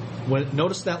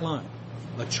 notice that line.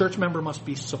 A church member must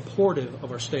be supportive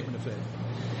of our statement of faith.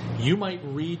 You might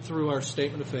read through our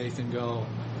statement of faith and go,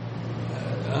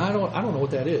 I don't know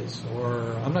what that is,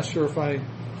 or I'm not sure if I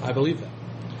believe that.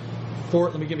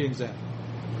 Let me give you an example.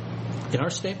 In our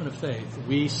statement of faith,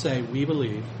 we say we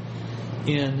believe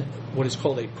in what is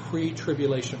called a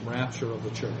pre-tribulation rapture of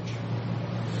the church.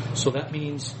 So that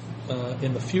means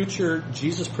in the future,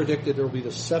 Jesus predicted there will be the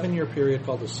 7-year period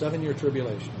called the 7-year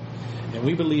tribulation. And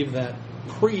we believe that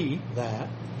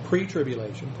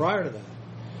pre-tribulation, prior to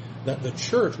that the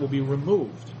church will be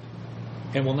removed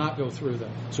and will not go through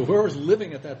that. So whoever's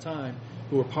living at that time,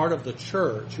 who are part of the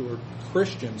church, who are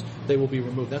Christians, they will be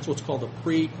removed. That's what's called the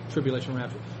pre-tribulation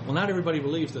rapture. Well, not everybody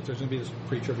believes that there's going to be this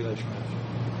pre-tribulation rapture.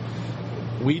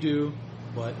 We do,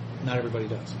 but not everybody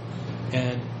does.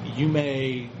 And you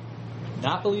may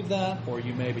not believe that, or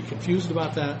you may be confused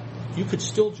about that. You could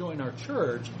still join our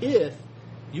church if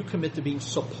you commit to being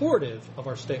supportive of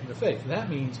our statement of faith.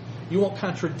 That means you won't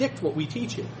contradict what we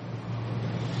teach here.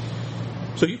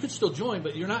 So you could still join,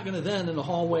 but you're not going to then in the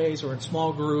hallways or in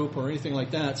small group or anything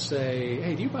like that say,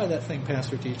 hey, do you buy that thing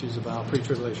Pastor teaches about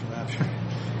pre-tribulation rapture?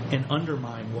 And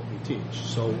undermine what we teach.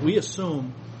 So we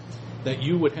assume that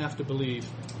you would have to believe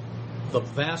the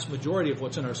vast majority of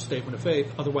what's in our statement of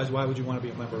faith. Otherwise, why would you want to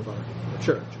be a member of our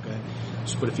church? Okay.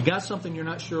 So, but if you got something you're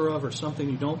not sure of or something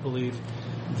you don't believe,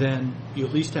 then you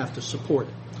at least have to support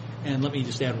it. And let me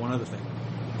just add one other thing.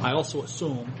 I also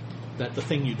assume that the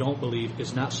thing you don't believe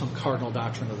is not some cardinal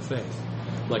doctrine of the faith.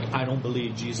 Like, I don't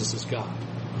believe Jesus is God.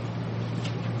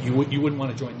 You wouldn't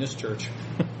want to join this church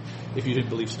if you didn't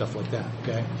believe stuff like that,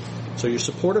 okay? So you're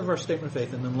supportive of our statement of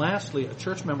faith. And then lastly, a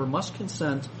church member must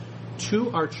consent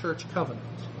to our church covenant,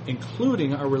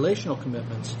 including our relational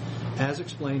commitments as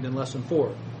explained in Lesson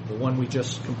 4, the one we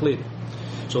just completed.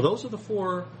 So those are the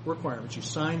 4 requirements. You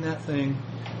sign that thing.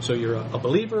 So you're a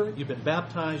believer, you've been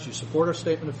baptized, you support our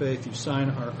statement of faith, you sign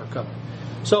our covenant.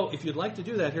 So if you'd like to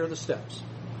do that, here are the steps.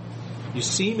 You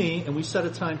see me, and we set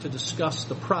a time to discuss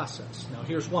the process. Now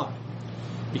here's why.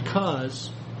 Because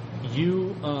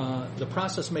the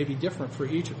process may be different for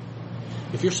each of you.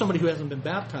 If you're somebody who hasn't been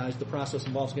baptized, the process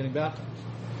involves getting baptized.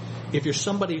 If you're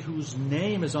somebody whose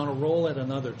name is on a roll at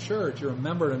another church, you're a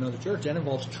member at another church, that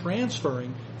involves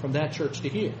transferring from that church to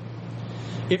here.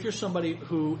 If you're somebody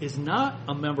who is not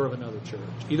a member of another church,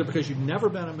 either because you've never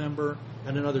been a member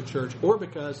at another church or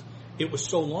because it was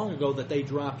so long ago that they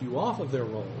dropped you off of their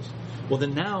rolls, well,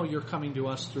 then now you're coming to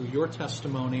us through your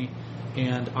testimony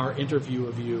and our interview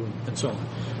of you and so on.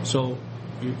 So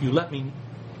you let me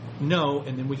know,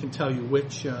 and then we can tell you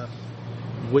which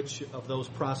of those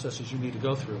processes you need to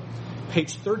go through.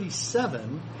 Page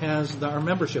 37 has our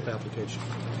membership application.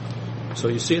 So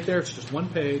you see it there. It's just one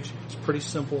page. It's pretty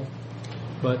simple,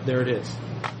 but there it is.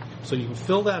 So you can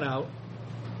fill that out,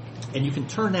 and you can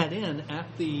turn that in at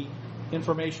the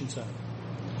information center.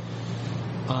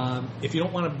 If you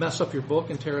don't want to mess up your book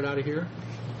and tear it out of here,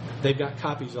 they've got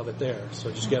copies of it there.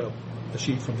 So just get a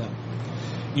sheet from them.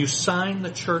 You sign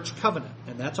the church covenant,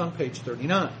 and that's on page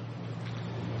 39.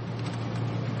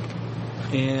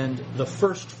 And the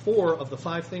first 4 of the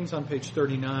 5 things on page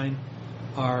 39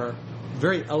 are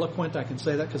very eloquent. I can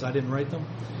say that because I didn't write them.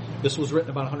 This was written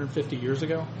about 150 years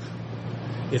ago.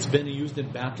 It's been used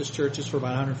in Baptist churches for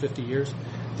about 150 years.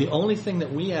 The only thing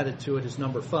that we added to it is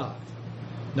number 5.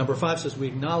 Number 5 says we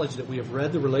acknowledge that we have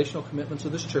read the relational commitments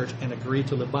of this church and agreed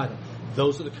to live by them.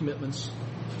 Those are the commitments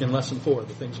in lesson 4,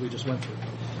 the things we just went through.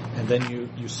 And then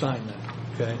you sign that,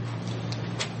 okay?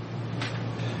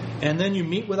 And then you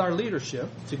meet with our leadership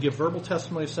to give verbal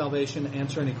testimony of salvation,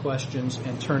 answer any questions,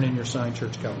 and turn in your signed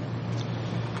church covenant.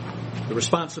 The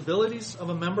responsibilities of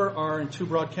a member are in 2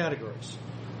 broad categories.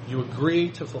 You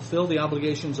agree to fulfill the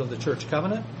obligations of the church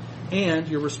covenant, and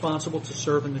you're responsible to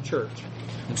serve in the church.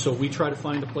 And so we try to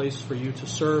find a place for you to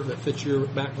serve that fits your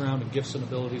background and gifts and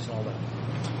abilities and all that.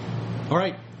 All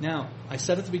right, now, I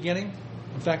said at the beginning,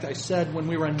 in fact, I said when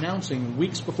we were announcing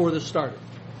weeks before this started,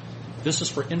 this is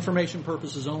for information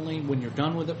purposes only. When you're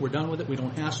done with it, we're done with it. We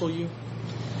don't hassle you.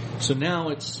 So now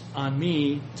it's on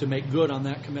me to make good on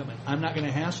that commitment. I'm not going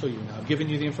to hassle you now. I've given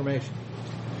you the information.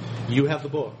 You have the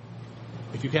book.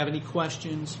 If you have any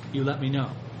questions, you let me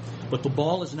know. But the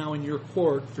ball is now in your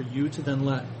court for you to then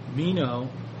let me know,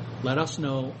 let us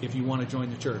know if you want to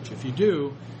join the church. If you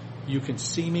do, you can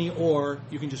see me, or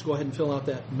you can just go ahead and fill out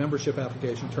that membership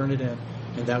application, turn it in,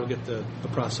 and that'll get the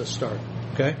process started.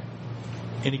 Okay?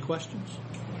 Any questions?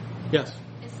 Yes?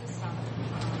 Is this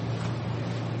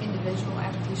individual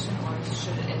application, or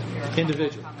should it, if you're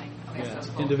individual? Coming? Okay, Yeah,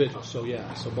 so individual. So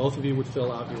yeah, so both of you would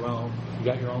fill out your own. You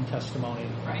got your own testimony.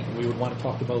 Right. We would want to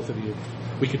talk to both of you.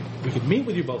 We could meet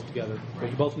with you both together, but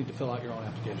you both need to fill out your own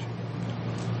application.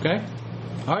 Okay?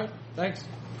 All right. Thanks.